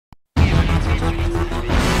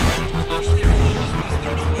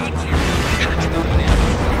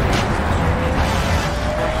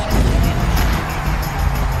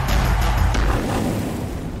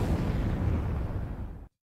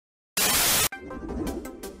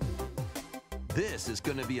This is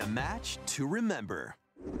going to be a match to remember.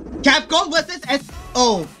 Capcom versus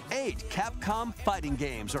SNK. 8 Capcom fighting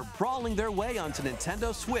games are brawling their way onto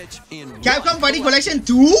Nintendo Switch in Capcom Fighting Collection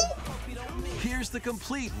 2? Here's the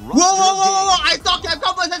complete Whoa, whoa, whoa, whoa, I thought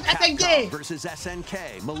Capcom versus Capcom SNK. versus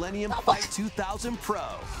SNK Millennium Fight 2000 Pro.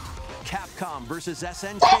 Capcom versus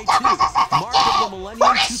SNK 2 Mark of the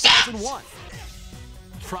Millennium 2001.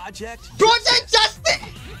 Project Justice.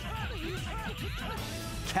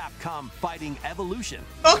 Capcom Fighting Evolution.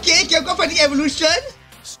 Okay, Capcom Fighting Evolution.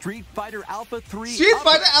 Street Fighter Alpha 3. Street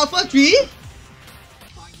Fighter Alpha 3.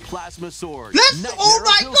 Plasma Sword. Oh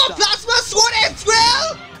my god, Plasma Sword as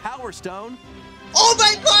well. Power Stone. Oh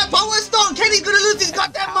my god, Power Stone. Kenny's gonna lose his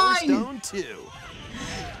goddamn mind. Power Stone 2.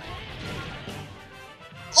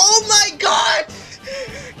 Oh my god.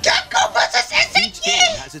 Capcom versus Each game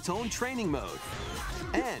SNK. has its own training mode.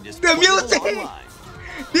 And is The music. online.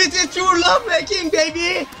 This is true love making,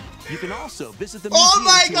 baby. You can also visit the Oh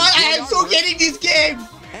my museum god, to I enjoy am so artwork getting this game.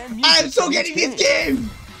 and I am music so from getting each this game.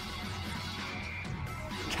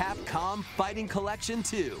 Capcom Fighting Collection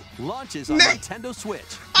 2 launches on Ne- Nintendo Switch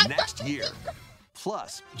next year.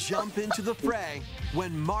 Plus, jump into the fray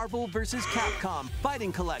when Marvel vs. Capcom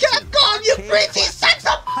Fighting Collection Capcom, you Arcade crazy Classic sons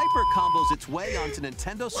of... Hyper combos its way onto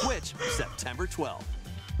Nintendo Switch September 12th.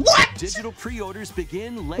 What? Digital pre-orders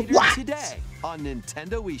begin later What? today on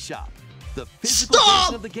Nintendo eShop. The physical Stop!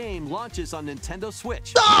 version of the game launches on Nintendo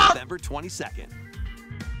Switch Stop! November 22nd.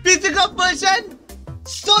 Physical version?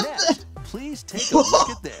 So... Next, please take a look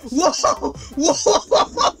at this. Whoa! Whoa! Whoa!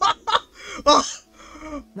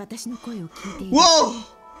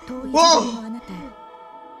 Whoa!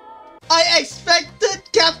 I expected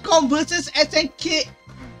Capcom versus SNK.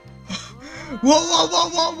 Whoa, whoa, whoa,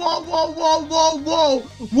 whoa, whoa, whoa, whoa,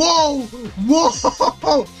 whoa, whoa,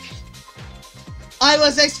 whoa! I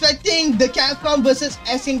was expecting the Capcom versus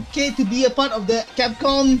SNK to be a part of the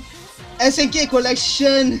Capcom SNK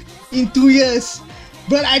collection in 2 years.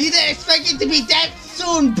 But I didn't expect it to be that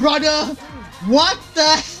soon, brother! What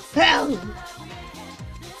the hell?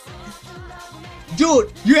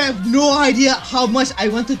 Dude, you have no idea how much I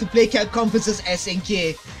wanted to play Capcom vs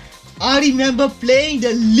SNK. I remember playing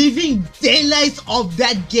the living daylights of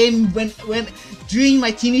that game when during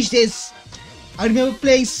my teenage days. I remember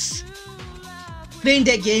playing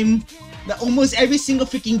that game almost every single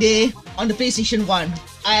freaking day on the PlayStation 1.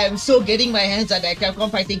 I am so getting my hands on that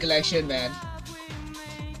Capcom Fighting Collection, man.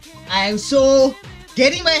 I am so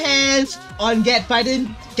getting my hands on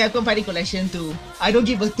Capcom Fighting Collection too. I don't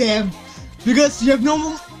give a damn. Because you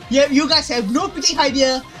guys have no freaking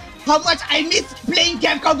idea how much I miss playing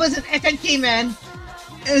Capcom vs SNK, man.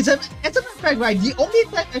 And as a matter of fact, right, the only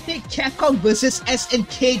time I played Capcom vs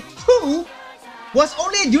SNK 2 was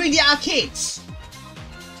only during the arcades.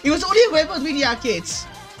 It was only available during the arcades.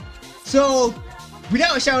 So,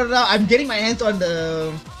 without a shout out, I'm getting my hands on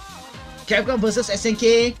the Capcom vs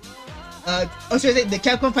SNK. The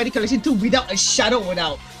Capcom Fighting Collection 2 without a shadow of a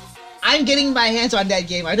doubt. I'm getting my hands on that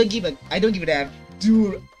game. I don't give a damn,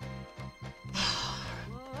 dude.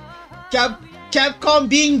 Capcom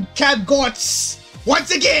being Cap Gods once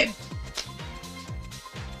again.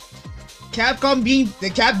 Capcom being the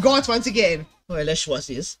Cap Gods once again. Alright, let's watch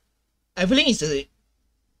this. I feel like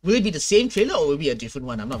will it be the same trailer or will it be a different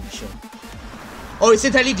one? I'm not sure. Oh, it's an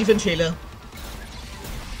entirely different trailer.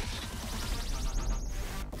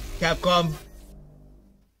 Capcom.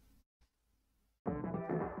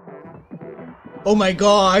 Oh my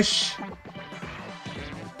gosh.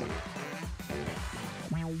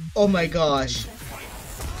 Oh my gosh.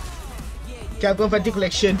 Capcom Fighting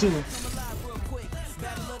Collection 2.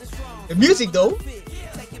 The music though.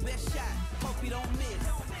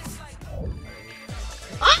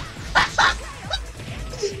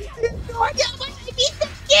 No idea how much I miss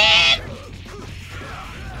this game.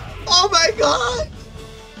 Oh my god.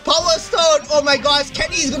 Power Stone. Oh my gosh.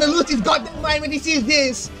 Kenny is gonna lose his goddamn mind when he sees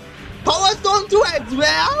this. Power Stone 2 as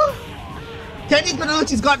well? Kenny's gonna lose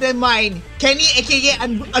his goddamn mind. Kenny, aka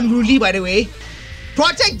Unruly, by the way.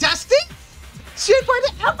 Project Justice? Street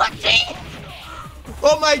Fighter Alpha 3?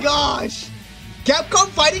 Oh my gosh. Capcom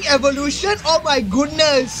Fighting Evolution? Oh my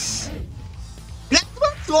goodness. Plasma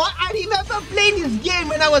Sword? I remember playing this game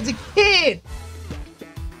when I was a kid.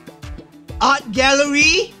 Art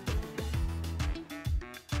Gallery?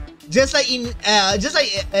 Just like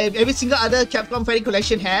every single other Capcom Fighting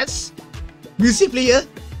Collection has. Music player,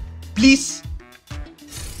 please.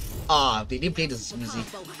 Ah, they didn't play this music.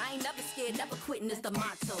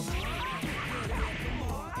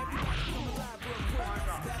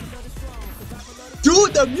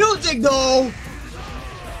 Dude, the music though.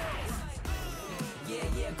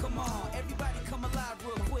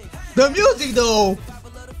 The music though,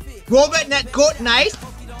 robot netcode, nice.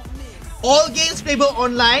 All games playable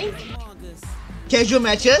online, casual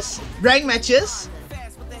matches, rank matches.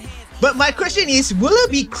 But my question is, will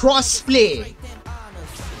it be crossplay?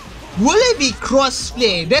 Will it be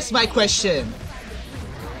crossplay? That's my question.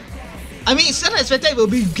 I mean, it's not expected we'll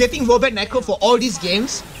be getting robot netcode for all these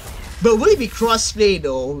games, but will it be crossplay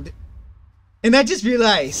though? And I just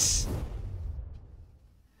realized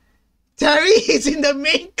Terry is in the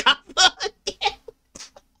main cover again.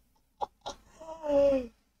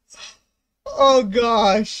 Oh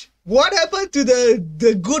gosh. What happened to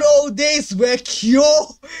the good old days where Kyo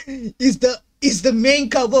is the main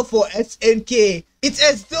cover for SNK? It's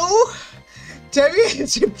as though Terry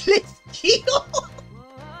has replaced Kyo.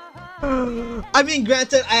 I mean,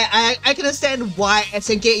 granted, I can understand why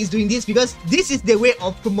SNK is doing this, because this is their way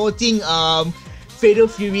of promoting Fatal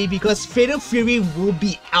Fury, because Fatal Fury will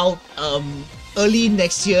be out early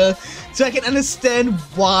next year. So I can understand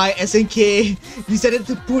why SNK decided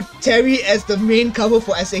to put Terry as the main cover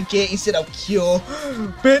for SNK instead of Kyo.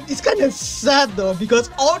 But it's kind of sad though, because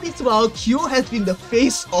all this while Kyo has been the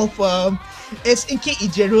face of SNK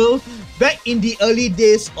in general back in the early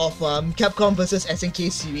days of Capcom vs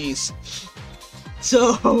SNK series.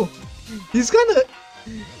 So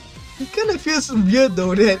it kind of feels weird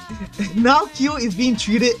though that now Kyo is being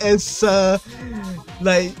treated as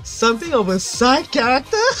like something of a side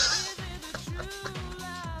character.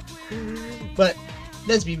 But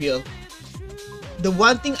let's be real. The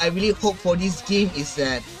one thing I really hope for this game is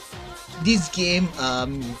that this game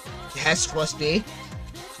has crossplay.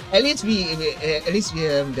 At least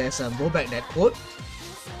there's some rollback netcode,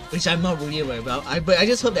 which I'm not really aware about. But I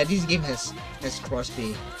just hope that this game has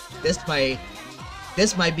crossplay.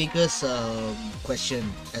 That's my biggest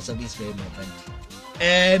question as of this very moment.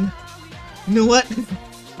 And you know what?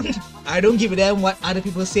 I don't give a damn what other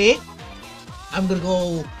people say. I'm gonna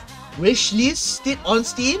go wishlist it on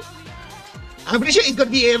Steam. I'm pretty sure it's gonna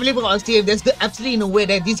be available on Steam. There's absolutely no way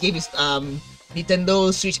that this game is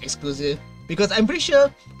Nintendo Switch exclusive, because I'm pretty sure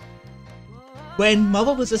when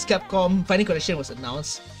Marvel vs. Capcom Final Collection was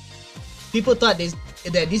announced, people thought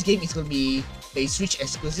that this game is gonna be a Switch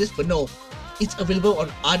exclusive, but no, it's available on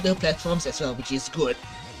other platforms as well, which is good,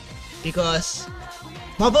 because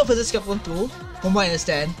Marvel vs. Capcom 2, from what I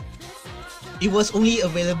understand, it was only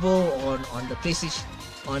available on the PlayStation,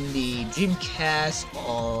 on the Dreamcast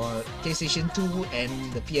or PlayStation 2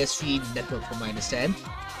 and the PS3 network, from what I understand.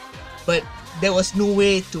 But there was no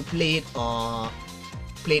way to play it or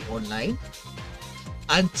play it online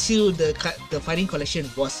until the Fighting Collection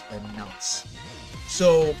was announced.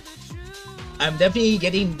 So I'm definitely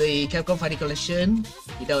getting the Capcom Fighting Collection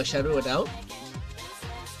without a shadow of a doubt,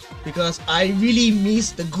 because I really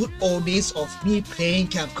miss the good old days of me playing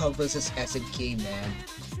Capcom vs. SNK, man.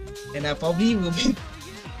 And I probably will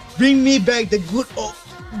bring me back the good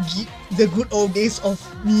old days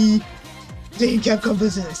of me playing Capcom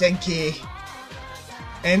vs. SNK.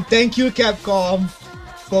 And thank you, Capcom,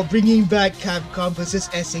 for bringing back Capcom vs.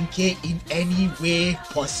 SNK in any way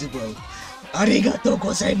possible. Arigatou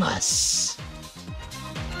gozaimasu.